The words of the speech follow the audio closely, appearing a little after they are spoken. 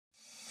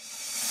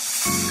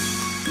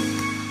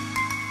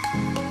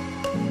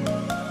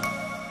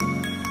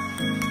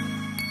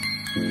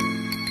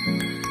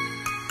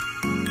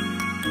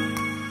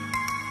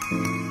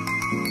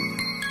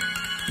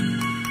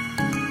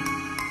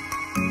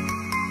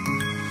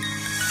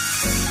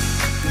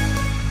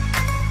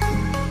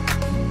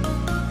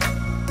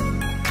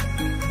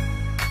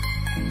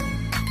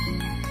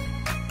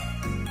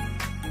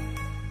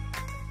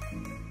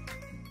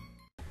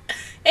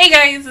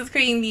guys, it's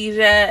Queendija,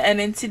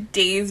 and in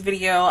today's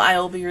video, I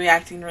will be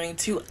reacting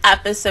to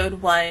episode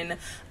 1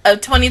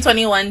 of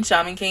 2021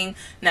 Shaman King.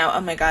 Now,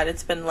 oh my god,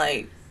 it's been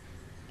like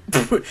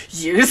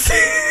years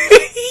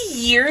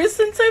years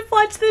since I've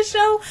watched this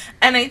show,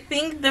 and I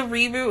think the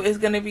reboot is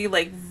gonna be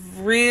like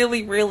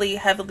really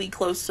heavily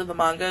close to the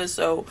manga.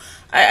 So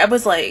I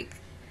was like,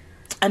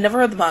 I never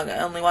read the manga,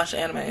 I only watched the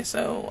anime,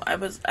 so I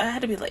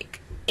had to be like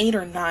 8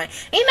 or 9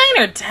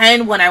 or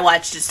 10 when I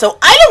watched it, so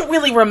I don't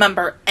really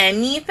remember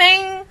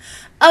anything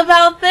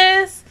about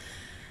this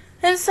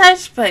and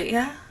such. But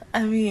yeah,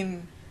 I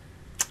mean,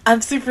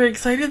 I'm super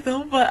excited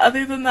though. But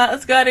other than that,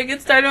 let's go ahead and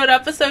get started with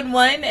episode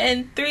 1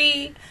 in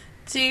 3,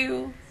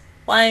 2,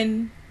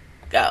 1,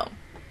 go.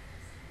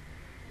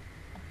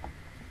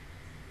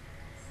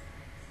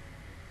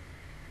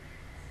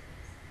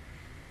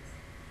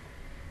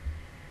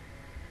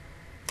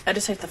 I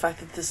just hate the fact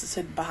that this is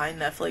hidden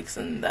behind Netflix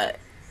and that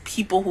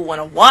people who want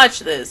to watch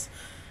this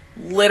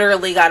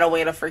literally gotta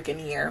wait a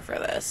freaking year for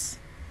this.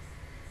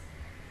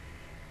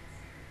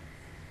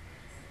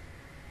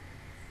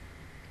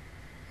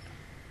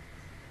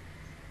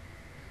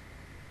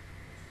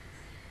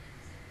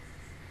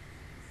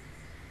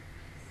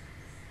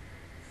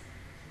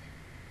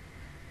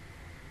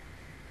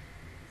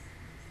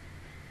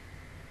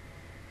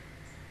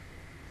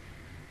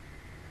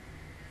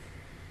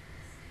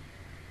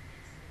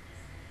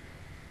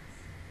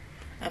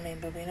 I mean,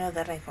 but we know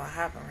that ain't gonna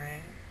happen,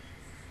 right?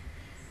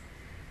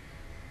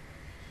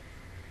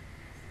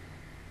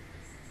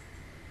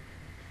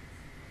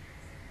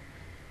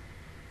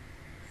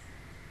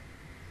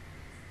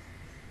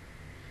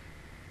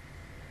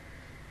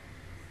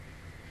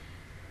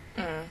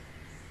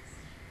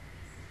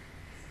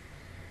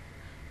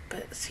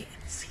 But see.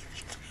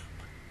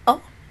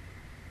 Oh.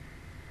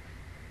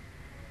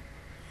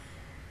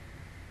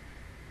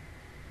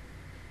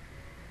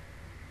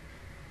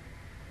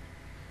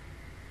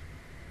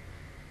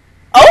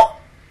 Oh.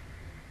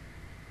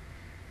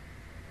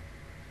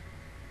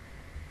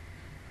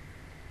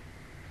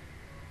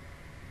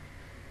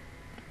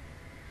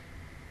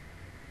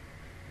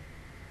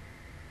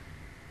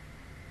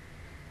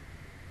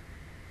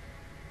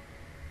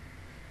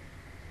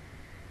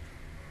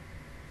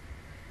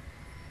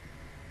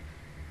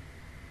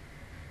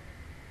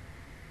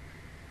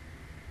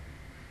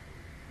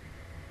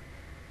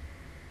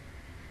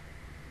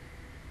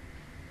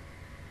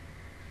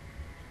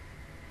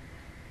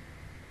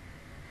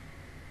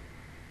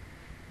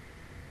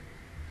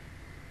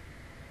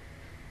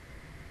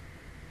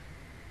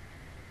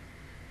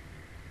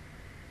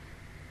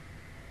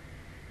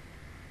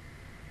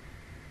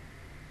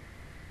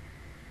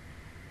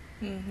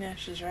 Yeah,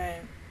 she's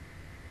right.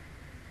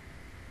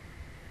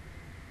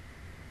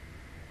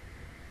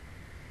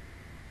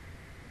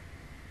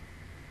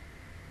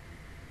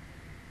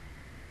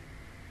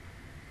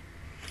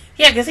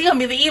 Yeah, because he's gonna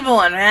be the evil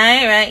one,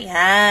 right? Right?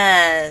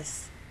 Yes.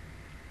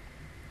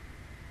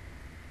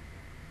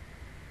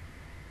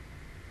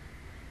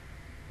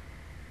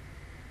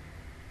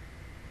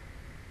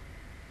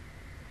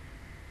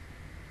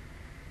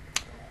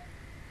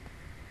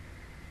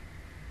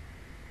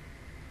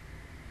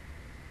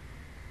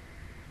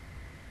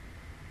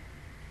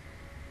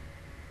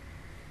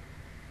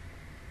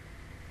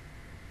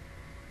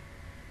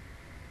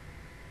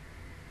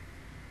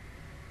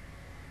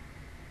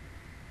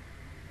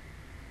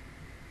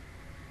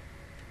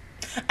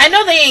 I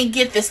know they ain't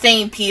get the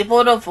same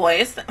people to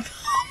voice them.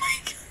 Oh my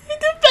god,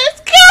 the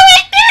best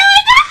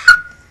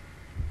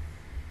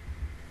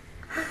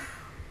character!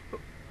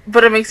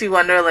 But it makes me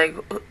wonder, like,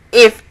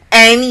 if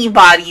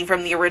anybody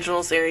from the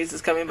original series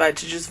is coming back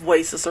to just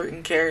voice a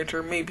certain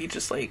character, maybe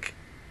just like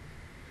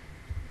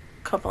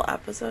a couple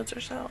episodes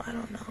or so. I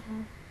don't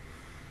know.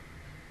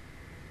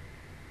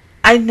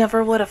 I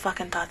never would have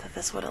fucking thought that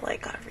this would have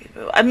like got a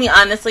reboot. I mean,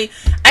 honestly,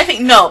 I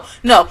think no.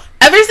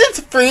 Ever since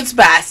Fruits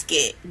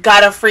Basket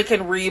got a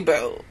freaking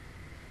reboot,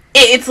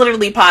 it's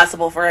literally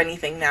possible for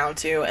anything now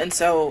too. And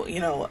so, you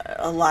know,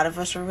 a lot of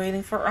us are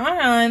waiting for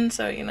Ron.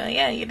 So, you know,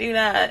 yeah, you do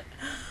that.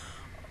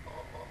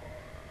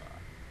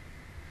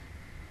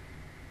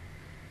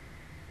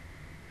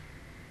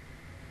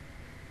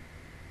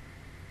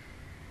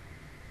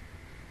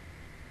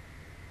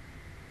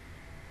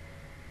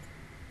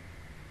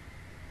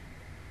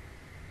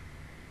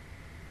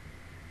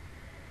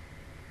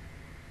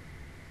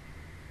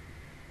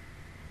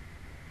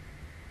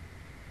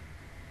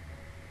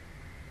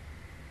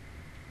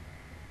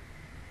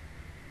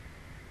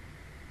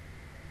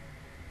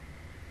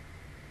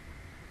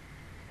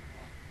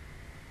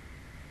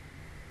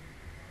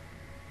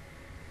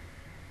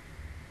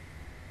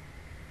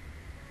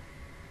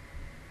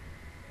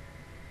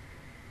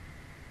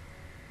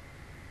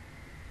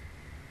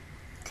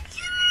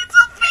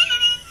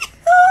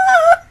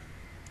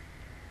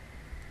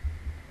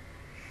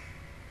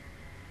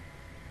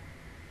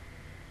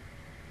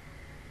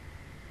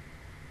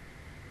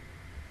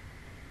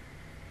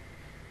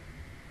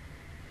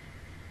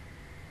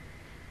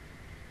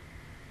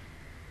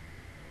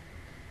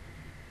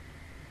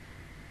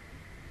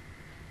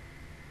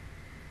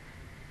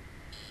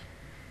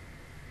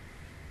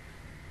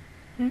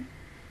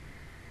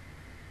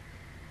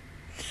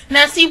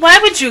 Now, see, why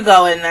would you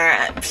go in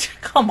there?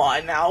 Come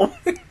on now.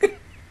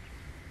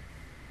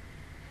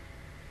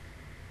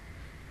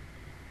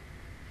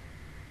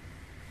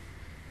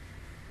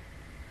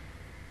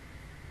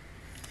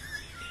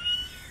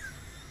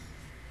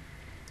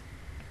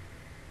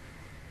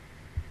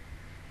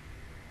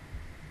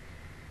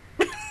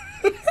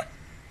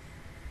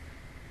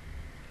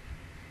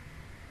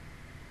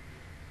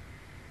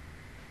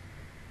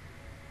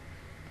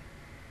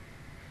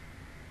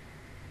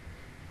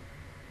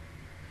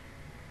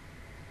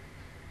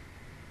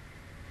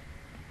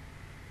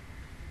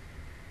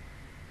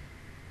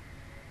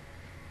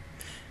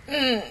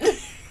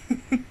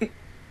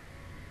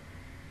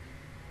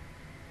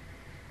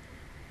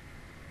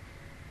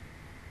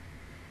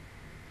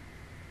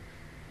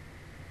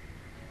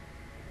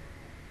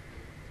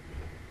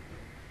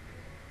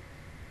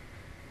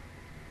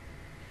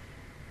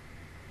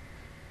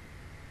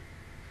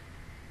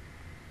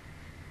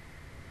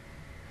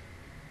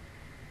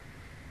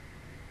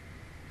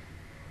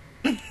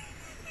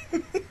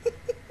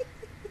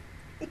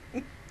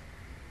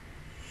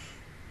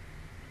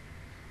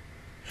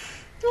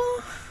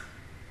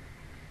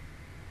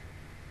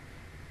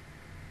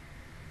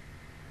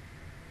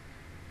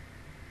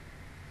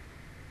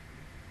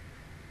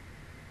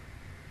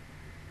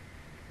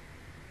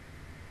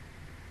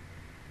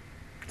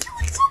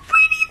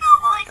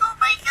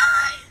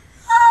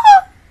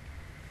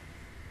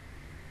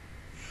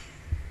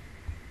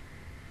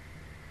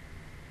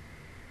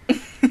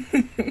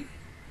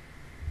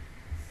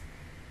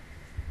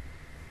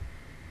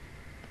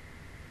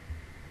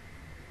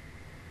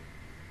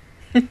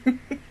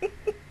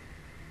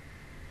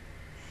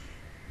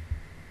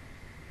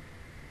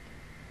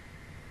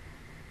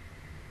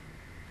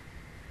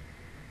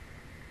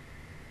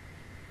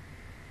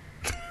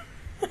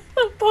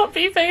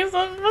 Puppy face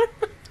on my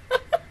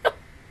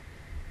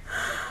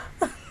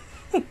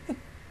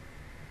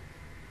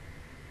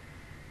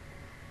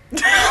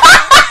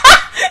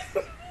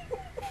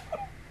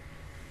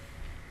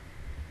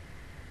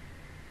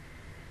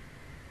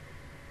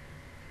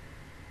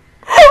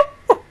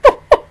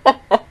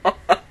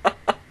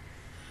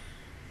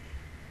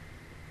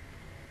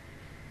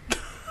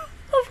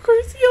Of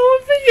course you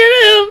won't forget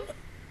him.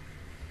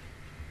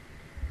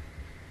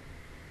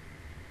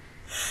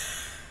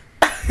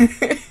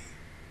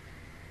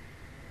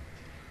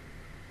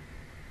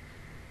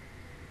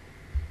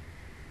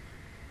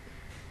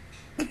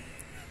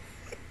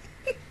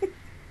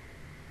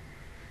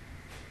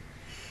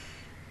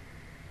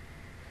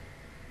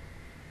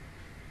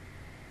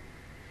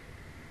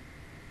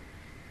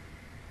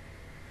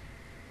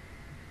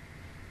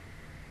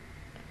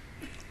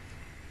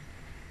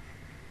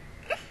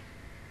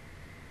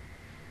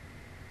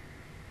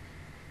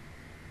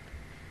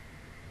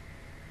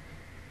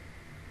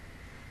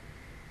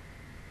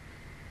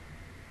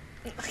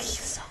 He's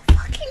so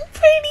fucking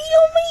pretty,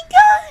 oh my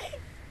god!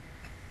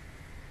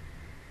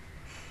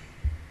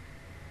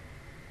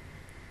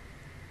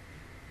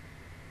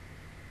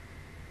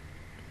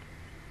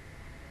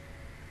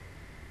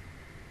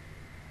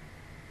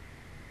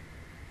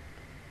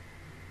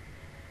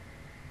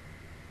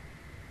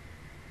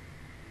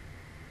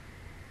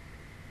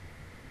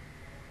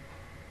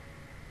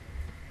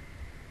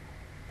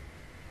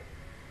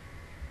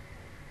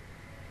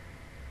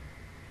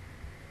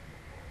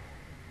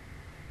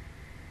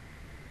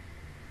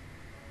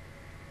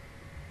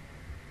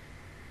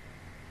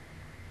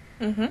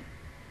 Mm-hmm.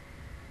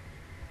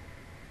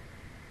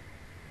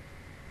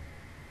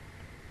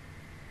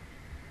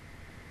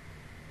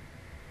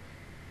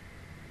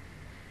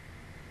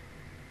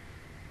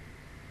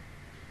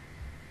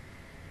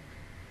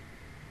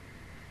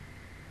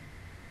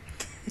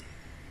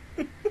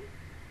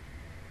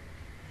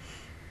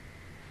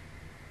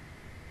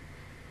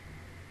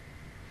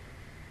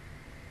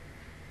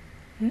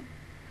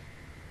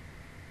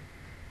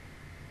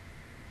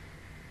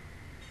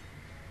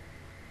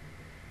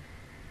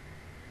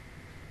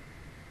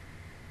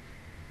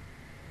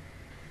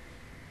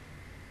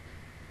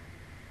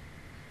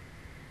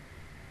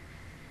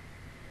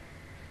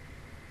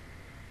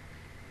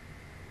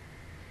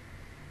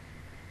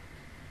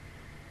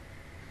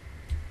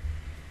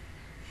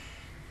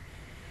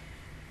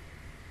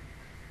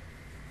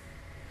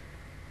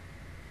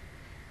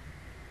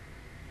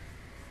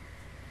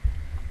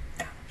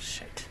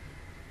 Shit.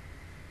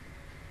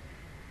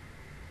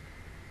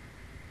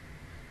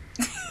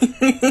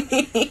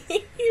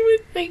 You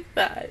would think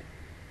that.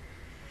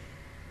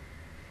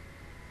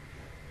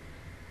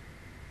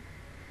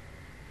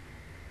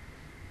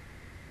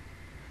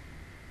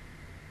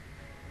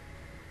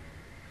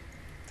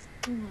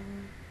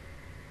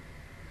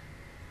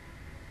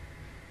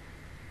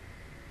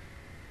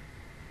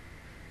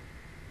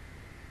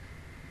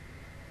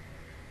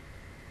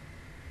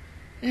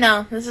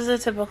 No, this is a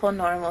typical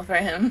normal for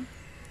him.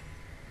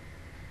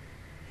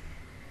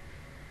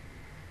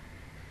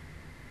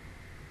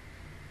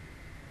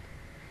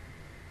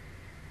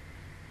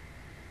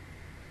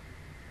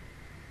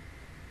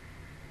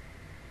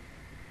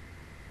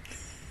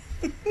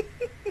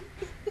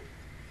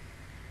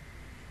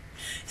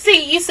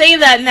 you say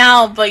that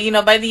now, but you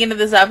know, by the end of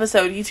this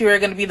episode, you two are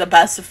gonna be the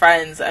best of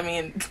friends. I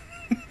mean.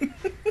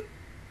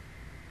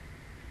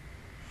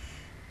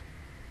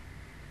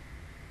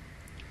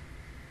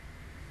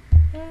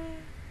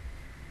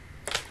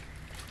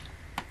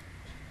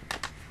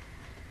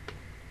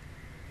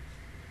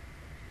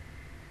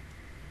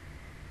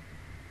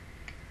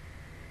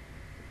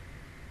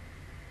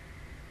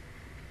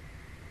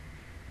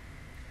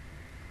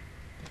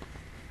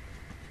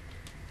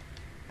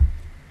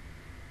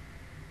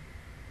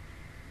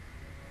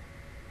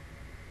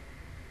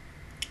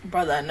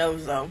 Bro, that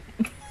nose though.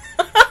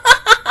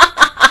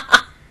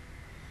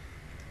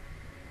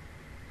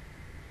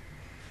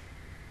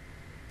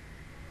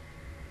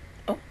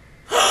 Oh.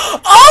 Oh,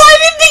 I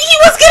didn't think he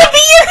was gonna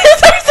be in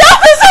this first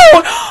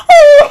episode!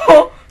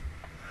 Oh!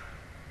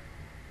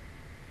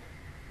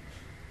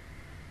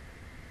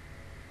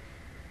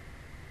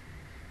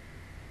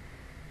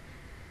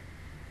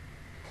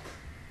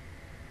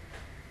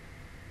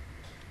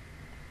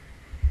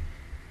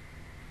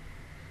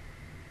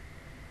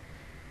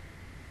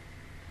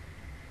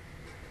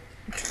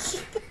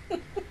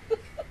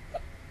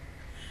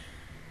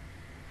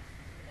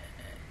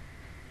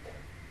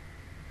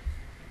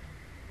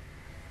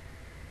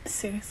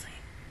 Seriously.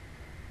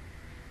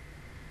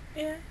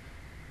 Yeah.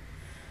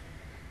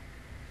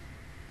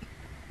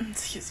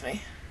 Excuse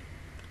me.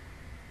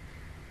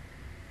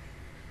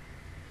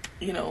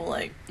 You know,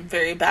 like,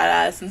 very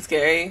badass and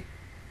scary.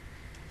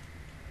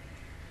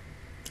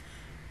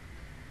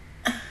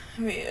 I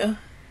mean,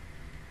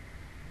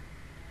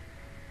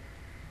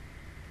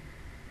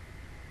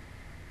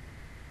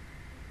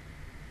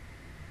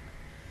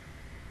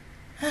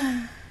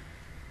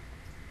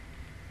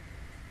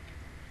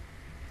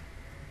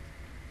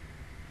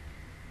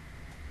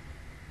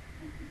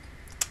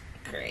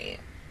 great.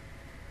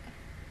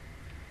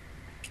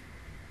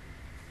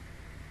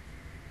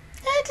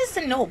 Just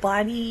a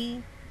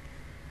nobody.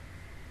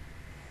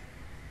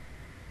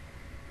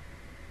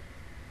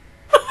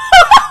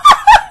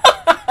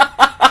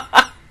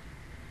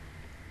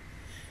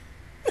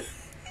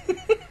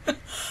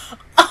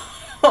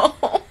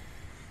 Oh.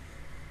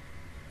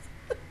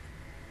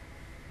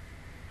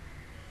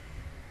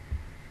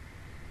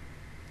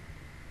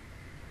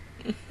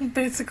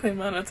 Basically,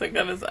 Manata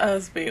got his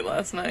ass beat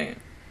last night.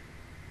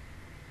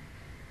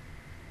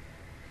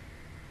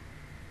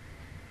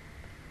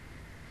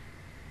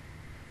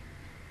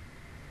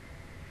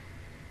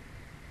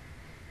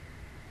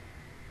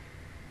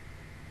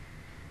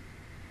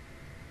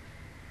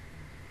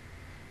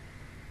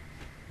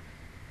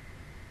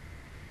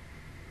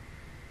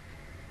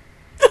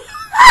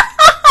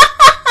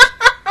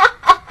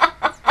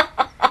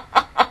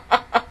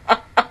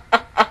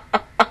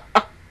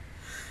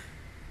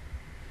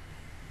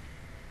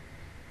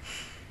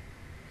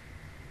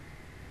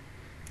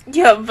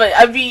 Yeah, but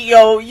I mean,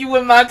 yo, you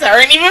and Mata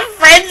aren't even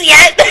friends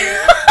yet.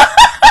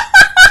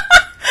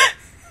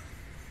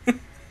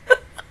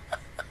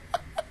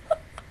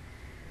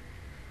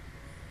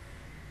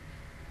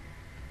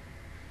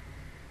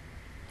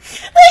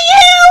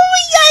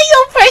 Yeah, yo,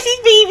 precious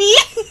baby.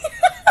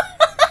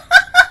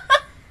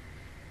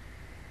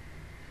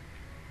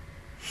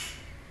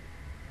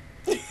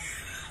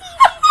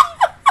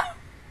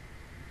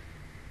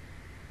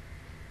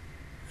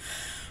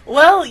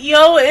 Well,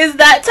 yo is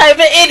that type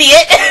of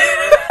idiot.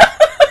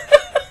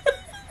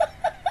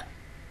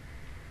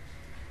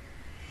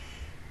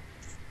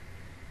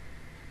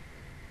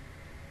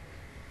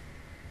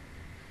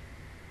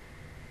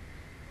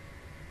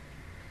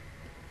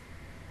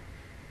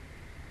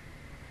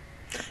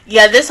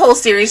 Yeah, this whole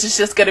series is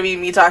just gonna be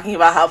me talking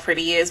about how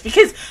pretty he is.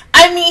 Because,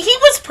 I mean, he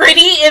was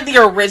pretty in the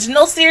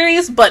original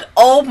series, but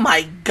oh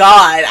my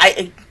god.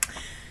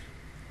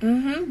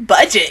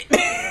 Budget.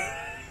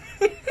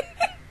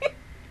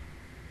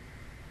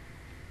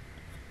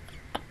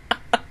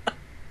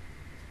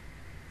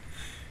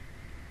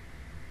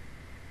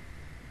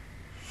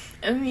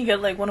 And then you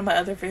get, like, one of my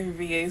other favorite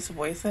VAs to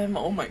voice him.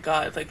 Oh my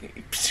god, like...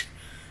 Psh,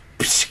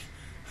 psh.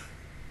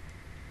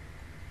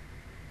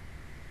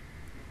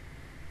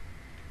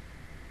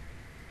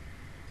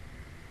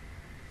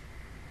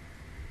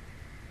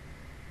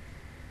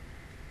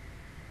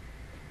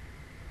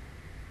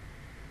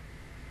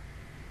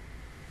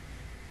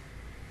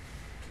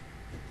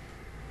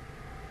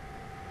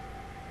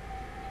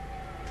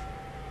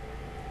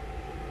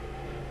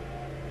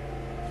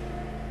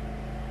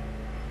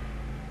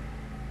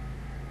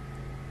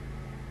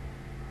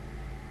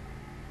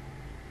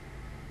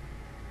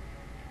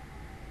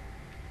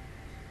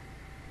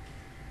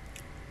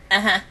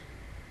 Uh-huh.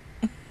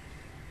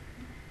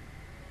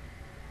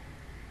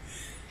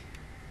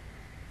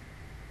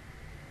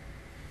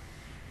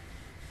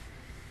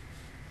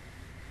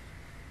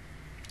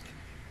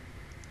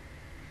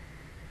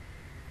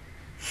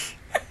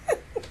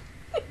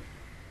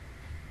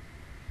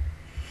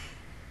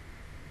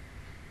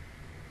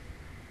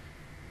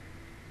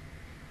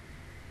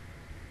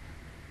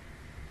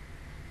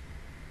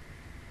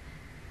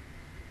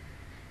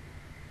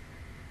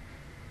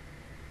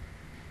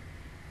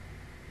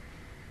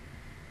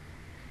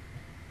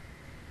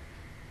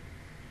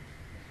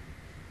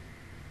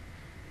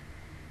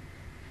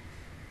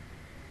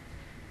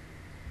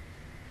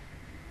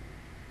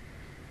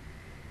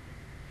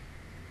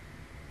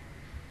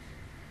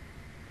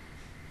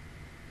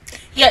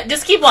 Yeah,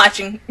 just keep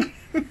watching.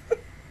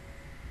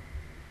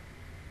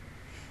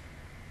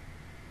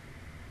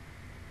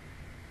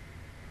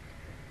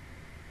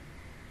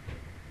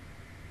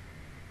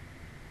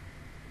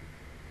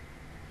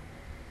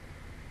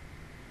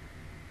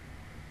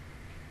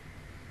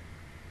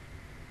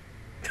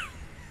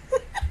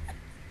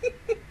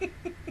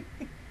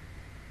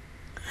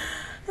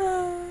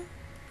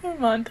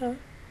 Monta.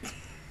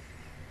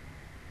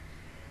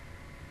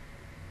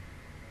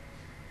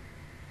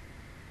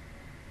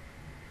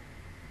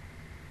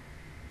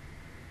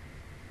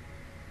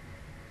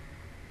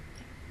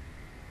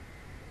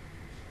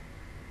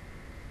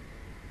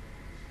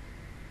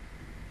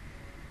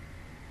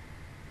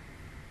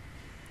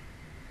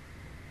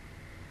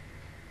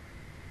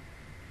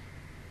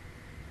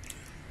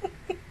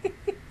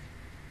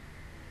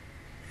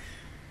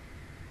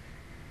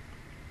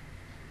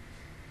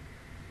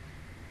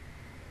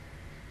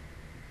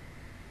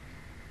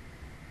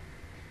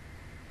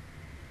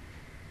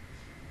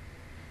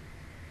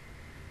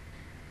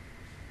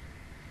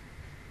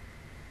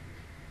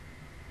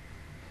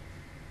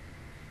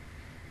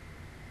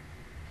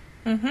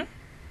 Mm-hmm.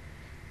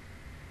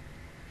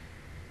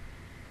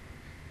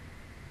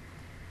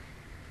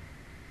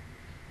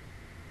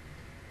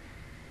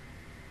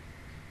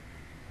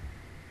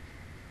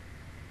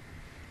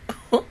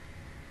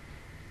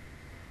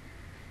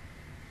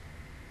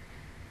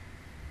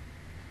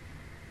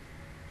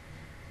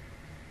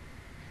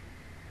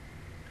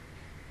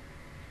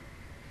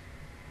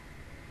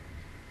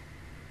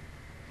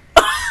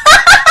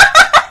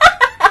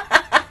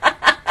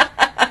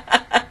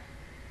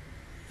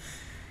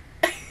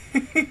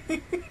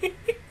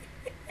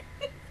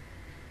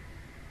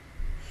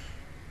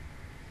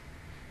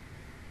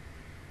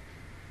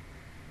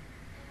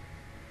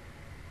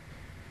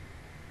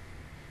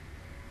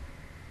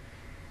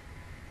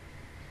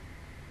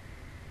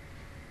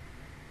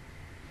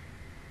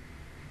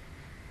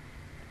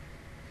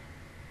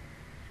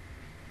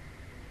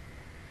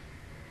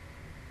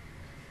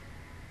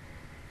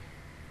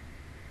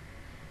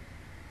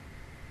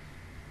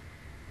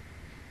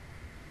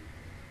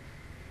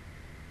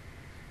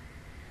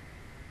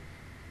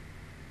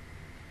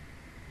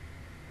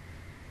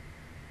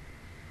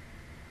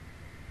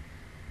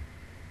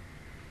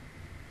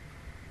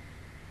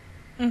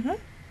 Mm-hmm.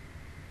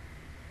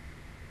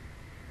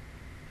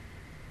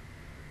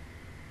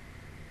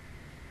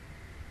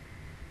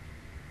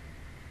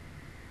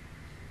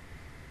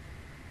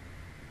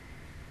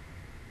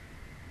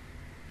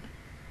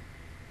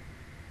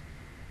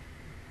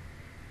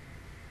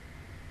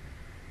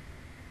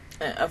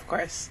 Of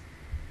course.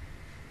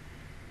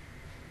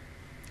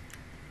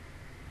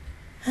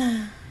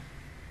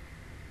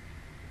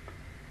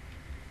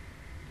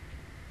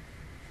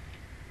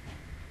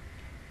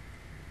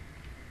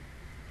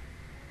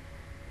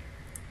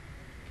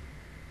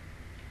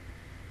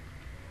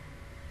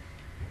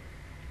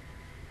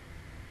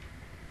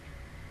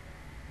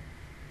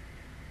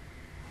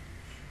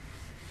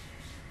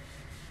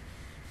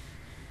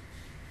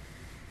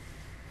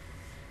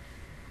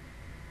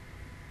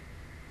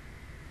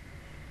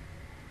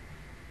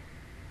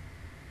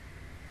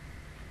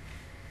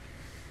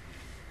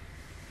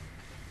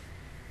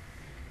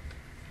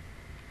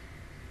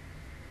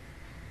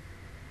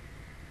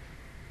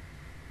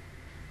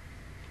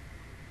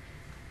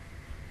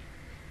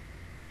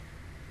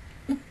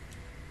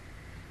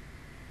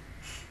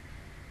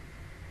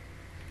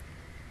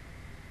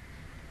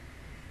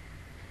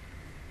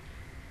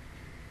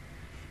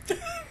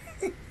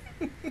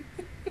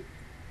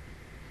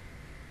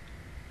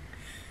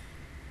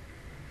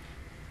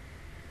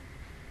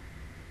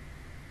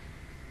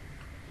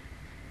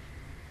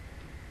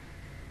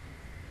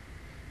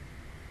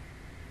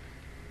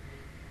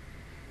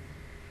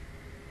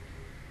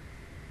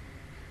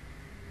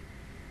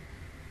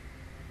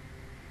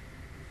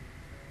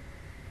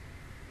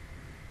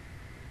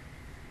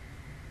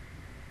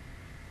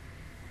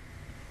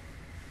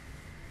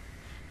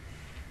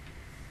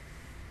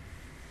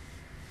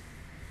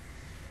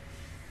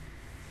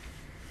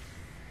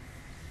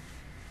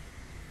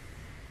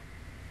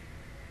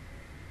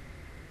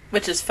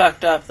 Which is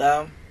fucked up,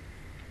 though.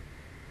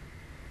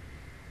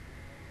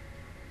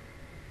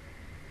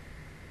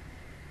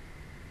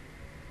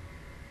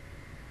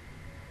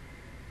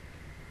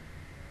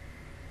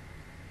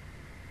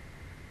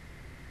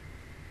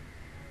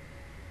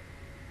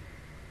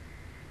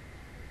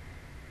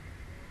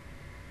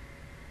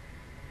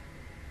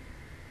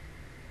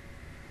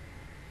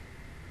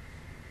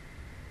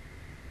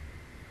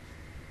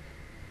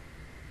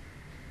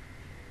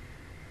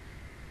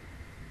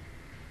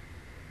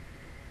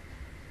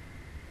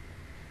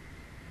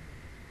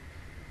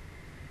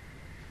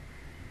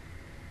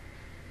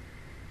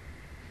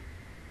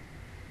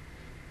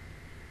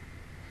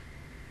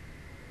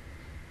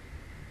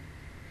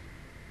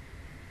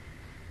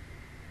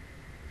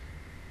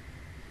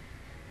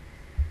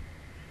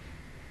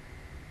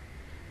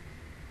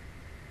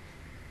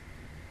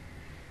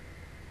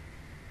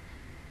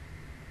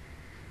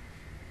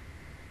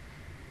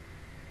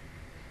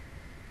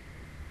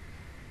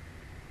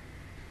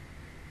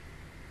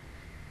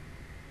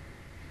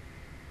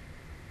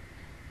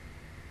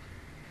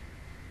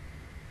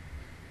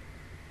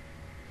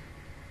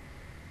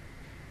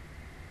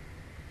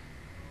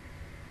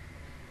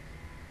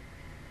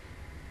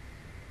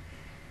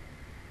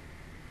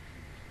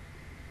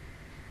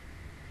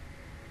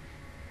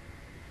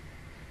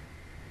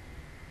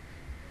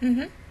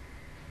 Mm-hmm.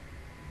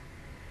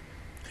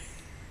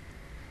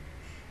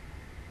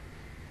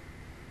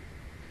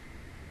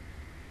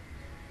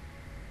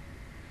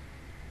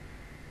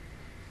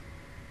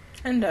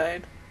 And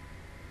died.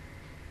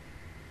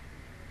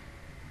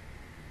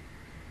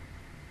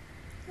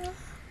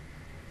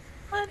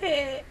 What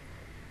it?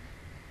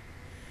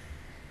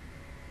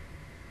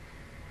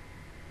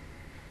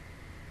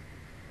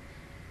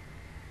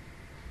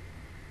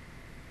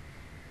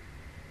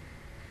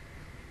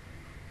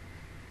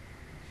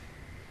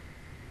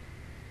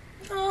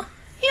 Oh,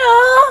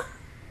 yeah.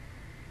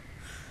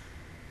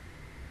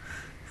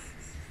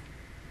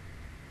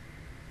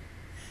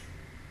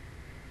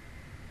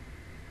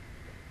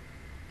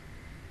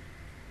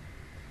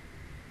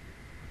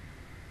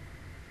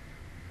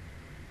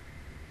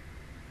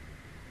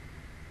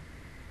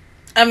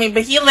 I mean,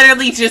 but he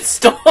literally just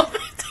stole everything.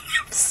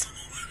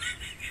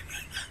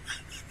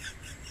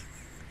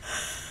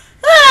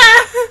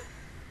 Ah!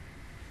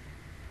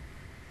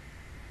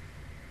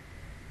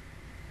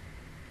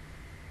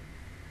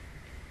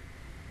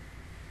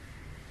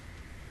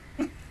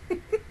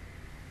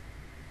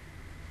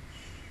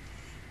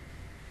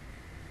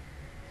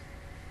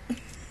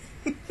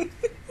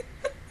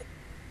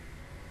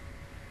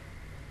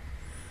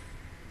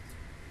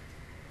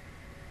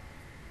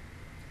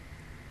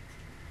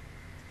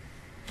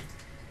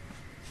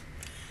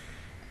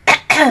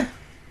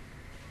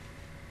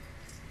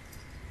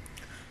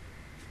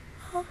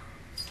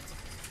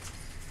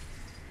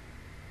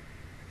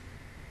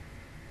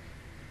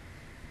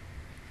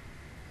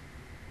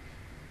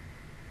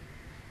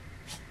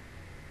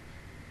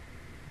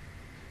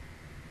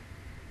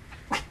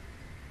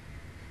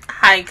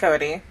 Hi,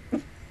 Cody.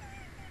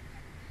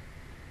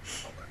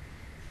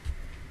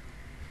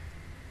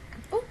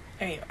 Oh,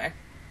 there you are.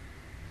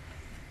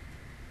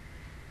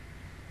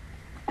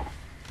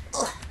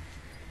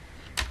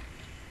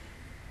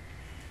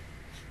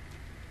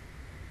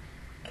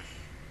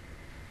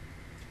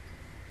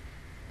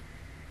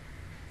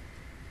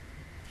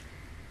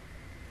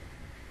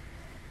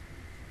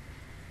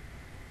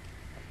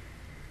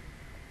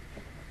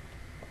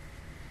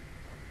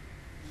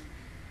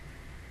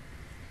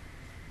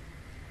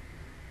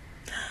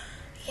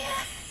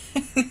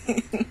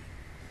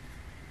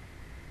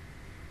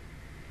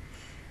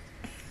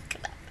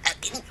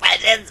 Fucking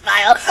presents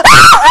file.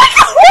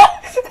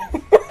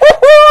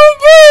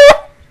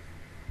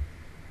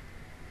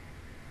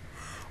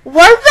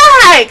 What the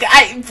heck?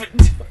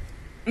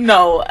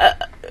 No.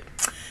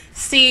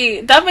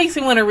 See, that makes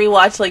me want to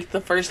rewatch like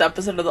the first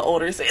episode of the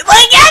older series.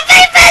 Like, yes,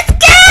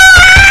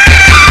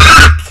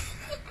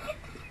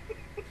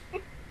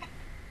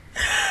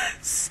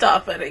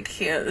 stop it, I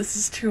can't. This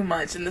is too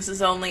much, and this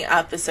is only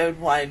episode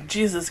 1.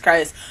 Jesus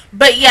Christ.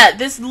 But yeah,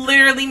 this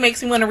literally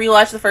makes me want to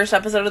rewatch the first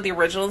episode of the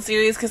original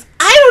series, because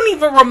I don't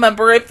even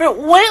remember if it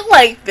went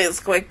like this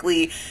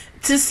quickly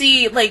to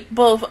see, like,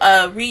 both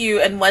Ryu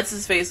and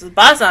What's-His-Face with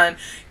Bazan,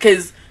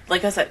 because,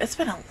 like I said, it's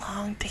been a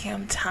long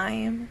damn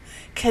time,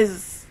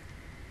 because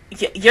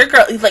your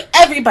girl, like,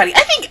 everybody,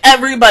 I think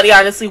everybody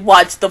honestly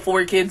watched the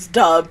 4Kids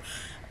dub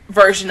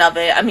version of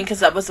it. I mean,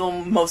 because that was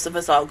what most of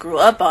us all grew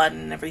up on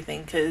and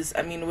everything, because,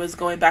 I mean, it was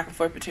going back and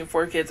forth between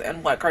 4Kids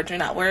and Cartoon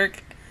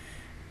Network,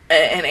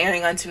 and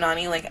airing on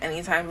Toonami, like,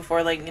 anytime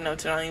before, like, you know,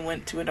 Toonami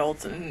went to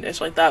adults and ish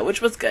like that,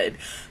 which was good.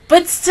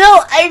 But still,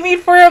 I mean,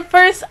 for a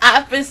first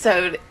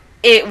episode,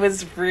 it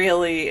was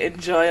really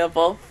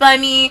enjoyable,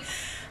 funny.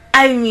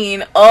 I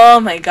mean,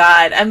 oh my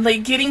god, I'm,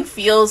 like, getting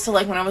feels to,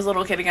 like, when I was a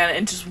little kid again,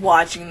 and just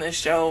watching this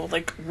show,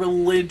 like,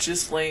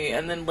 religiously,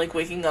 and then, like,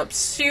 waking up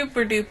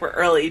super duper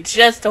early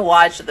just to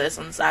watch this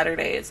on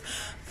Saturdays.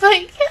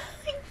 But, yeah,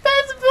 like,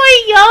 best boy,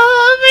 y'all,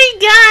 oh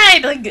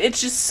my god, like,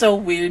 it's just so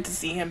weird to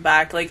see him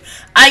back. Like,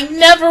 I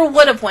never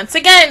would have, once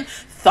again,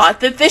 thought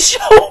that this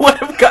show would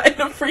have gotten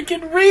a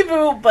freaking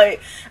reboot, but,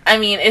 I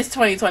mean, it's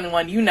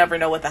 2021, you never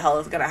know what the hell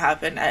is gonna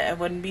happen. I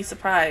wouldn't be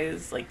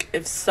surprised, like,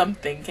 if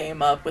something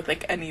came up with,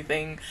 like,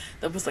 anything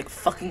that was, like,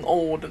 fucking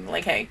old, and,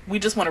 like, hey, we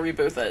just want to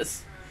reboot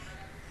this.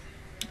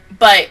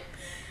 But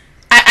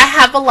I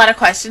have a lot of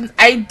questions.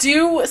 I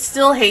do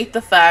still hate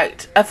the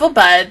fact, I feel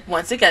bad,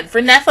 once again,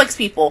 for Netflix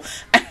people.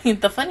 I mean,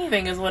 the funny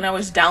thing is, when I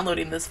was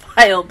downloading this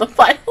file, the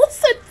file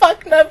said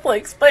fuck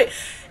Netflix, but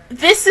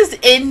this is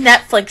in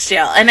Netflix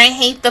jail, and I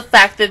hate the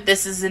fact that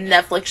this is in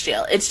Netflix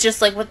jail. It's just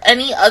like with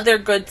any other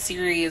good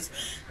series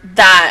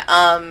that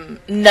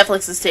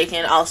Netflix has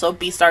taken, also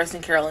Beastars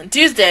and Carol and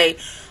Tuesday,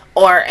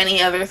 or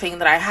any other thing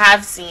that I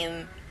have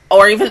seen,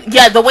 or even,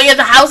 yeah, The Way of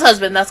the House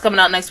Husband, that's coming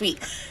out next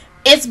week.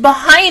 It's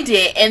behind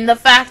it, and the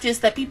fact is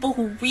that people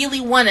who really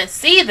want to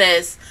see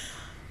this,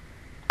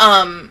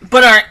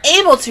 but aren't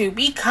able to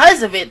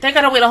because of it, they're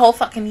gonna wait a whole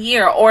fucking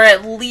year, or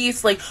at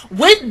least, like,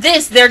 with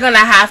this, they're gonna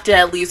have to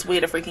at least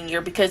wait a freaking year,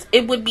 because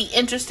it would be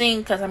interesting,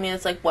 because, I mean,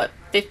 it's like, what,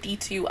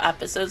 52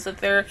 episodes that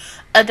they're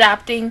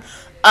adapting,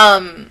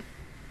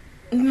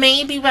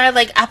 maybe by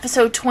like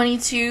episode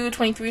 22,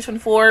 23,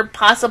 24,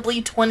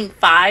 possibly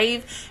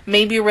 25,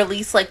 maybe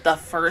release like the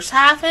first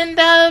half in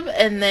dub,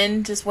 and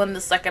then just when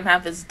the second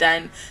half is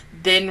done,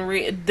 then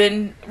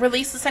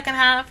release the second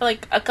half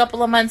like a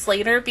couple of months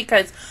later,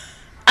 because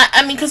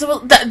I mean, because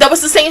that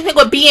was the same thing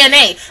with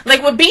BNA.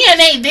 Like with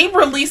BNA, they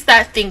released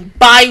that thing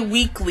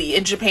bi-weekly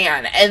in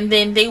Japan, and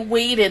then they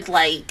waited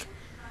like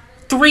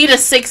 3 to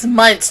 6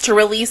 months to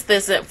release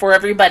this for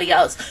everybody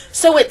else.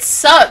 So it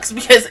sucks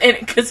because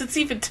it's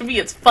even, to me,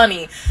 it's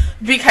funny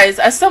because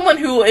as someone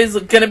who is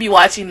going to be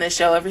watching this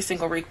show every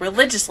single week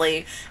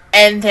religiously,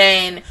 and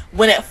then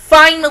when it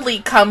finally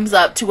comes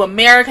up to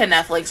American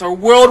Netflix or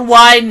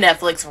worldwide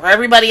Netflix for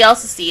everybody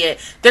else to see it,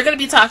 they're going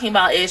to be talking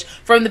about ish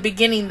from the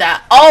beginning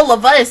that all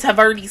of us have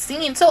already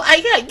seen. So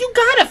yeah, you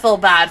gotta feel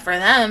bad for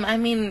them. I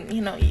mean,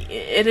 you know,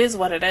 it is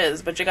what it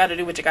is, but you gotta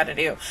do what you gotta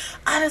do.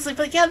 Honestly,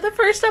 but yeah, the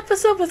first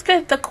episode was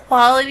good. The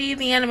quality,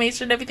 the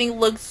animation, everything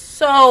looks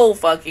so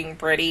fucking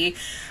pretty.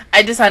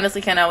 I just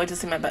honestly cannot wait to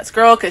see my best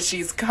girl because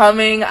she's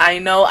coming. I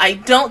know. I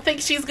don't think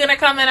she's gonna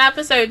come in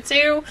episode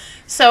 2.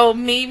 So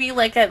maybe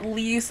like at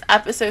least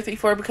episode 3,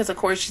 4, because of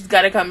course she's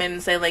got to come in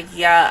and say like,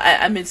 yeah,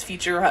 I'm his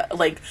future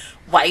like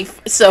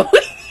wife. So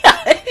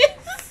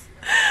yes.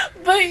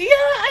 But yeah,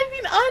 I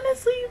mean,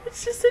 honestly,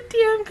 it's just a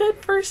damn good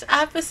first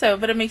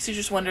episode. But it makes you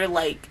just wonder,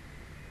 like,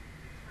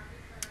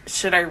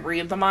 should I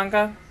read the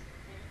manga?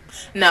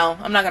 No,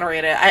 I'm not gonna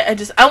read it. I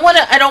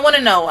don't want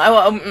to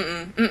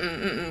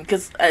know.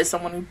 Because as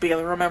someone who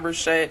barely remembers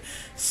shit,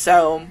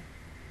 so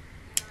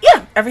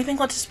yeah, everything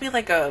will just be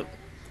like a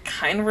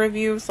kind of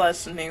review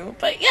 / new.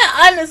 But yeah,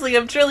 honestly,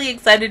 I'm truly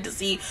excited to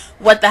see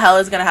what the hell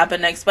is gonna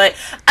happen next. But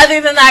other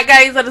than that,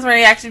 guys, that is my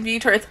reaction view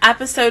towards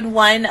episode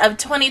 1 of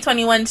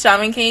 2021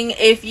 Shaman King.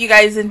 If you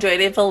guys enjoyed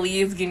it,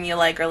 please give me a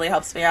like. It really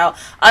helps me out.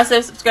 Also,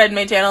 subscribe to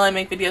my channel. I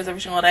make videos every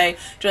single day.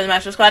 Join the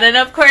Master Squad, and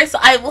of course,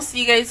 I will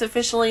see you guys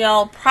officially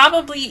all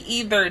probably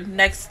either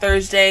next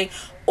Thursday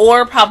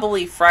or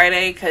probably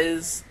Friday,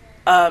 because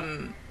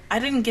I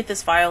didn't get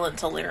this file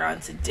until later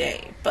on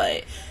today,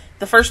 but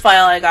the first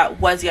file I got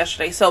was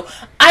yesterday, so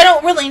I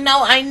don't really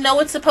know. I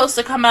know it's supposed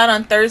to come out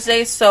on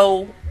Thursday,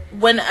 so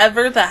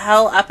whenever the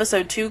hell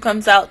episode 2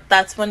 comes out,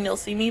 that's when you'll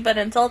see me. But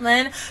until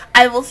then,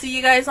 I will see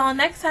you guys all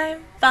next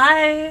time.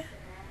 Bye!